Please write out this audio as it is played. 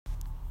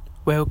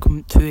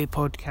Welcome to a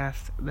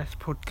podcast. This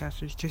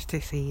podcast is just to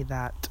say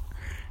that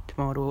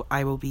tomorrow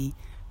I will be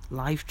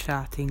live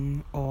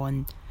chatting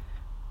on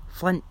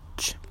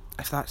Flinch,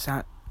 if that's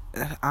that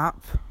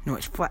app. No,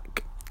 it's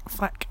Flick,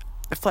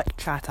 the Flick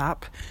chat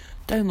app.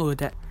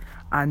 Download it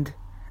and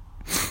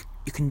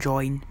you can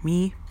join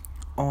me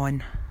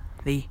on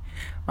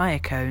my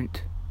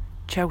account,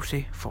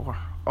 Chelsea for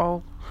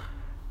all.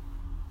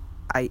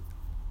 I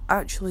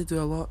actually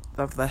do a lot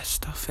of this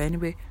stuff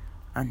anyway,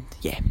 and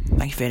yeah,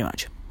 thank you very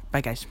much. Bye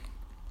guys.